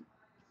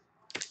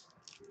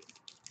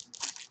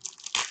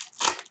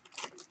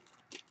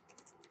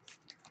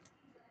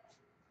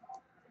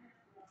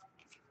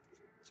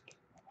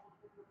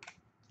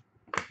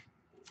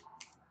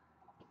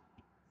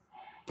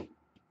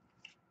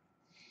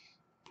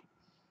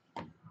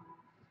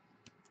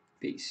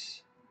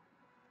 Base.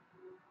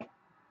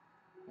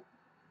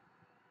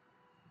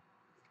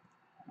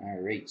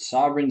 All right,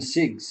 Sovereign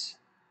Sigs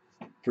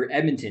for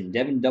Edmonton,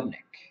 Devin Dubnyk.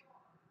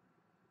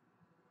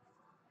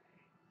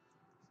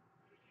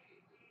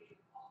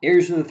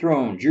 Heirs to the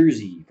Throne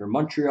jersey for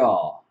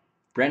Montreal,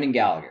 Brendan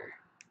Gallagher.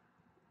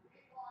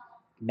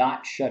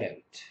 Not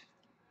shutout.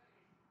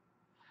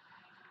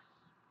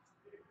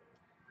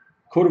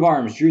 Coat of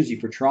Arms jersey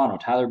for Toronto,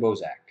 Tyler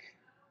Bozak.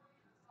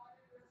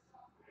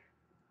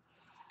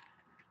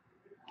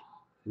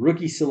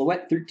 Rookie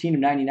silhouette, 13 of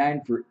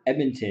 99 for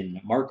Edmonton,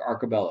 Mark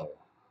Arcobello.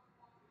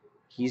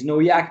 He's no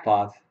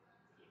Yakupov.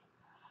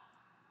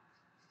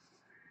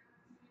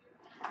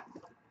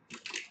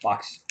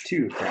 Box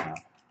 2 Crown.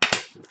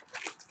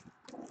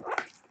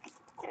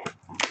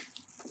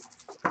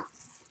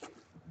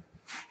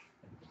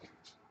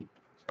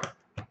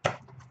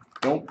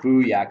 Don't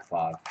boo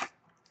Yakupov.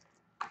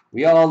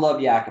 We all love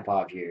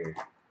Yakupov here,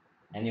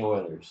 and the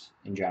Oilers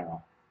in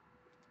general.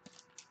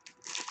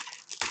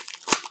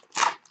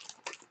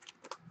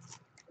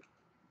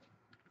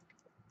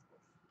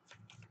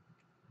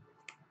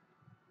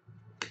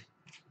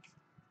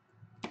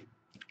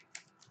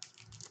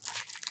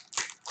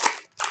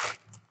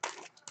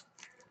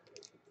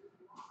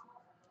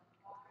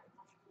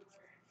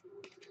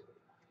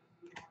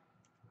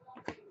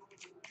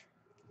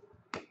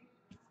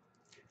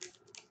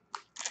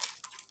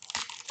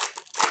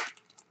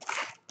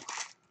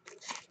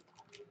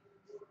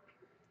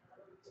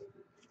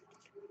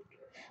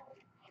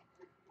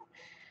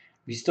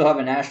 We still have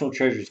a National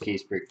Treasures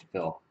case break to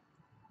fill.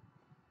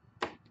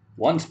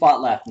 1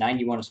 spot left,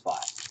 91 a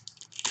spot.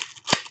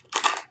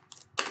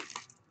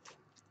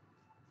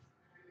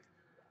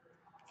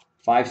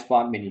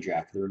 Five-spot mini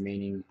draft for the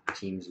remaining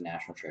teams in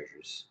National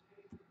Treasures.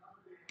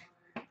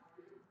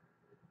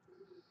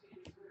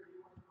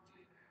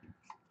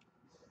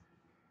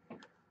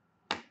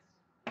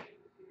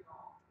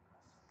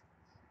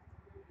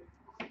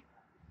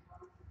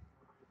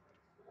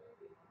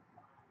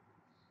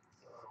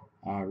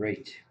 All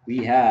right,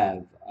 we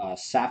have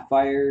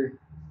Sapphire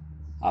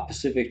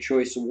Pacific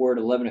Choice Award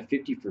 11 of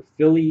 50 for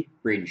Philly,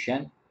 Braden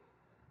Shen.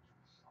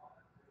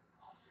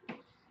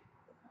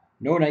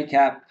 No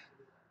nightcap.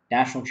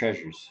 National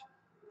Treasures.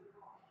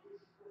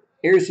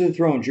 Heirs to the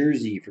Throne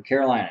jersey for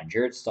Carolina,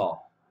 Jarrett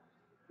Stahl.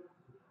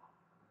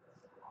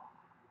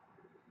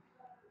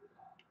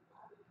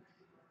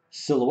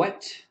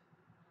 Silhouette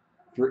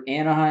for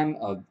Anaheim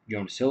of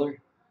Jonas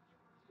Hiller.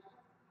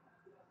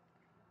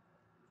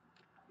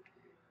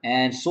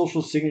 And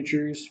social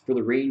signatures for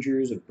the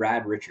Rangers of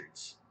Brad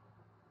Richards.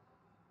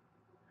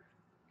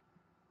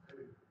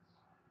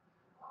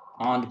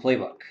 On the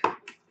playbook.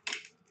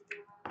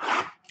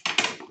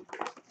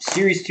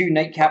 Series 2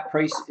 nightcap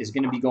price is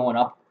going to be going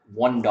up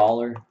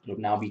 $1. It'll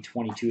now be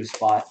 $22 a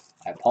spot.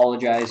 I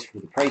apologize for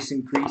the price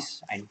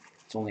increase.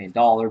 It's only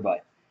 $1,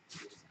 but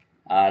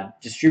our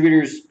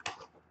distributor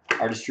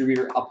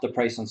upped the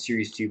price on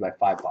Series 2 by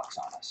 $5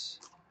 on us.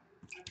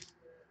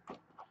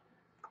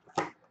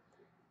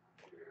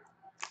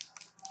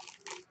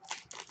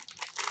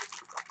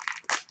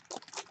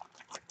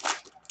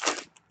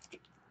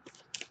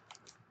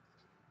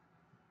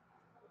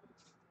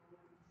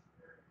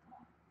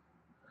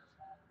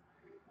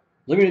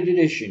 Limited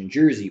edition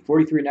jersey,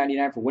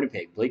 $43.99 for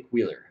Winnipeg, Blake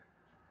Wheeler.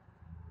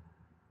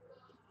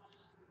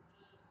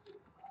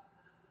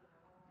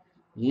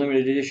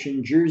 Limited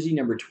edition jersey,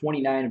 number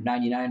 29 of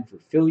 99 for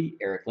Philly,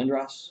 Eric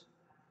Lindros.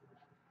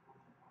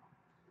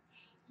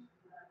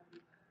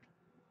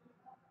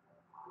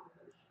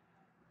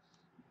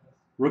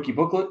 Rookie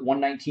booklet,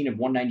 119 of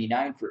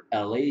 199 for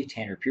LA,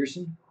 Tanner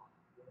Pearson.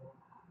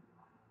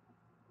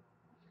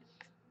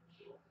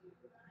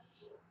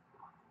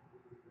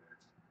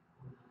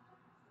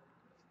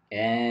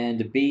 And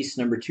the base,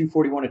 number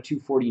 241 of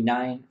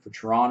 249 for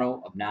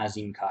Toronto of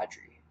Nazem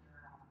Kadri.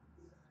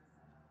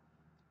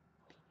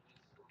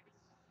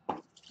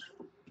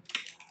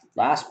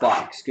 Last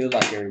box. Good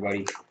luck,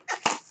 everybody.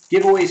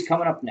 Giveaways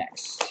coming up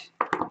next.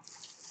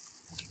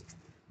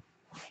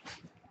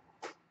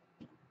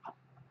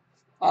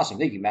 Awesome.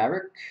 Thank you,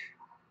 Maverick.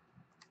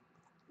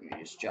 Let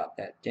me just jot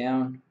that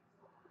down.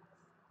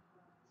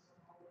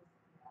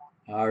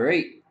 All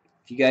right.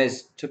 If you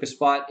guys took a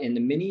spot in the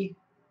mini,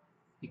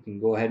 you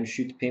can go ahead and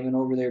shoot the payment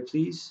over there,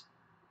 please.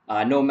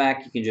 No,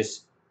 Mac, you can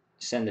just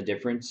send the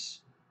difference.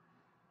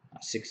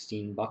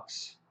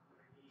 $16,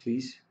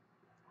 please.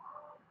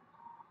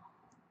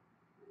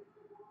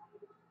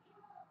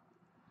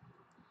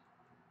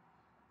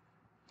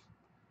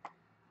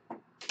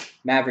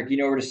 Maverick, you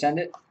know where to send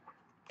it?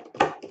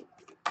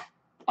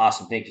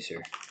 Awesome. Thank you,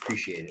 sir.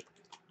 Appreciate it.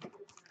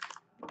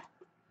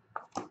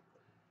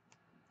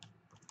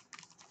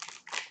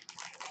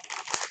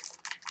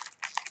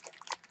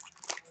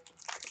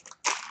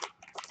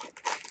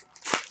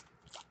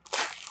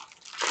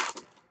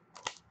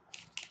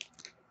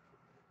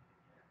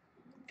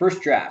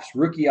 First drafts,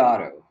 rookie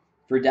auto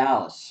for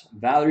Dallas,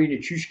 Valerie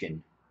Nichushkin.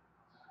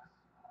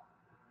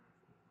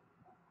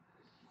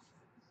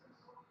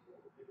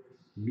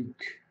 Nuke.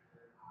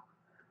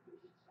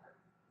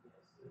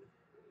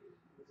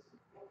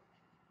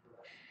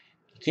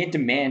 Can't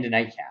demand a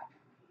nightcap.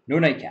 No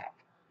nightcap.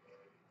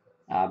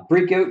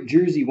 Breakout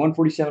jersey,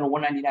 147 to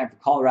 199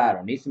 for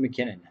Colorado, Nathan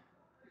McKinnon.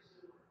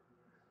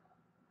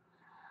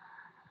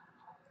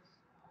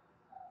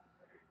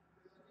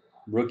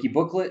 Rookie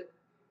booklet,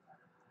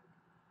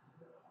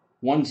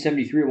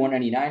 173 to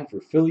 199 for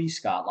Philly,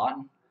 Scott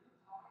Laughton.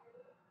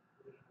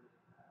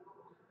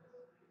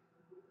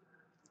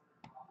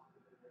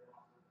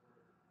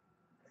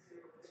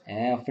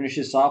 And I'll finish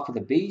this off with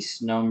a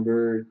base,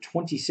 number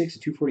 26 to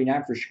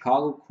 249 for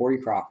Chicago, Corey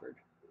Crawford.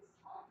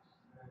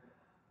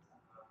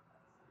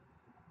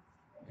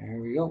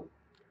 There we go.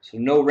 So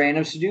no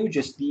randoms to do,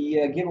 just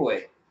the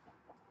giveaway.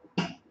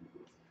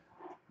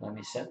 Let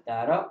me set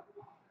that up.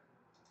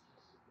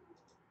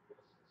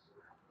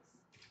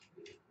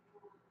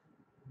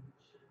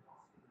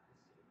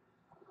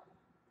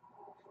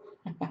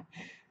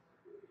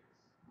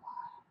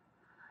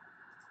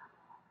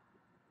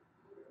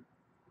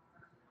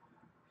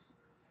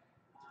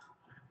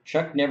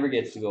 Chuck never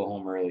gets to go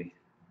home early.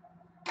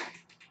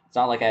 It's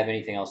not like I have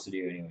anything else to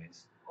do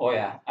anyways. Oh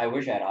yeah, I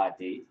wish I had a hot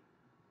date.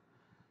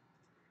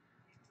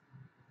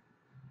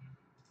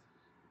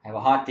 I have a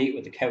hot date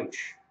with the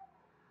couch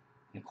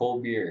and a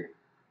cold beer.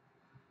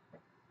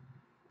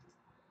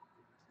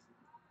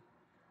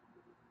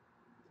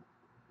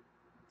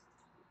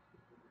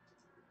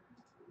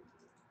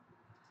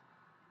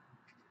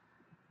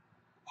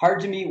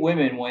 Hard to meet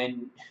women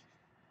when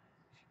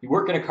you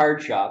work in a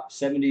card shop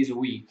 7 days a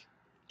week,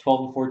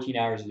 12 to 14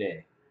 hours a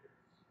day.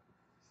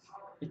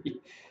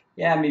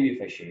 Yeah, maybe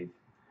if I shave.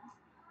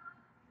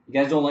 You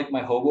guys don't like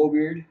my hobo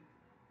beard?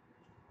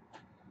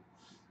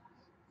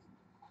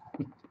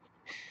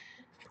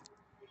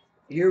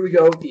 Here we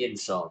go with the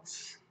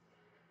insults.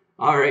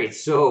 All right,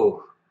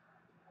 so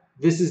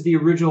this is the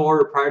original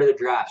order prior to the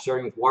draft,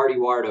 starting with Wardy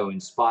Wardo in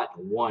spot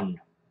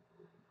 1.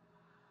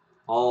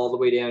 All the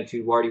way down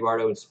to Wardy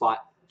Wardo in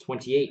spot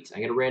 28.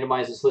 I'm going to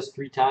randomize this list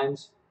 3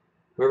 times.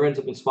 Whoever ends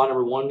up in spot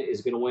number 1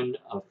 is going to win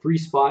a free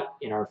spot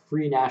in our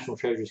free National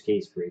Treasures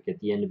case break at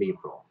the end of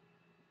April.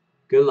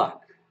 Good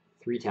luck.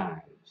 3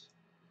 times.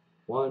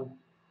 1,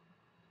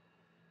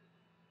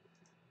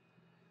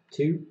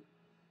 2,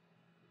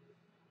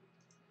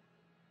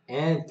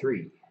 and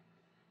 3.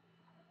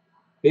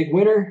 Big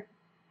winner,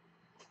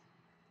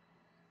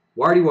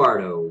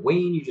 Wardo.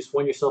 Wayne, you just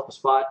won yourself a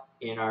spot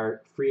in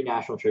our free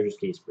National Treasures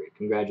case break.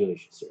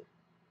 Congratulations, sir.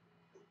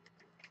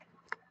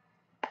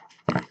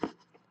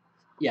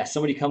 Yeah,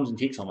 somebody comes and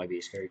takes all my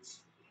base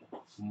cards.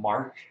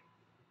 Mark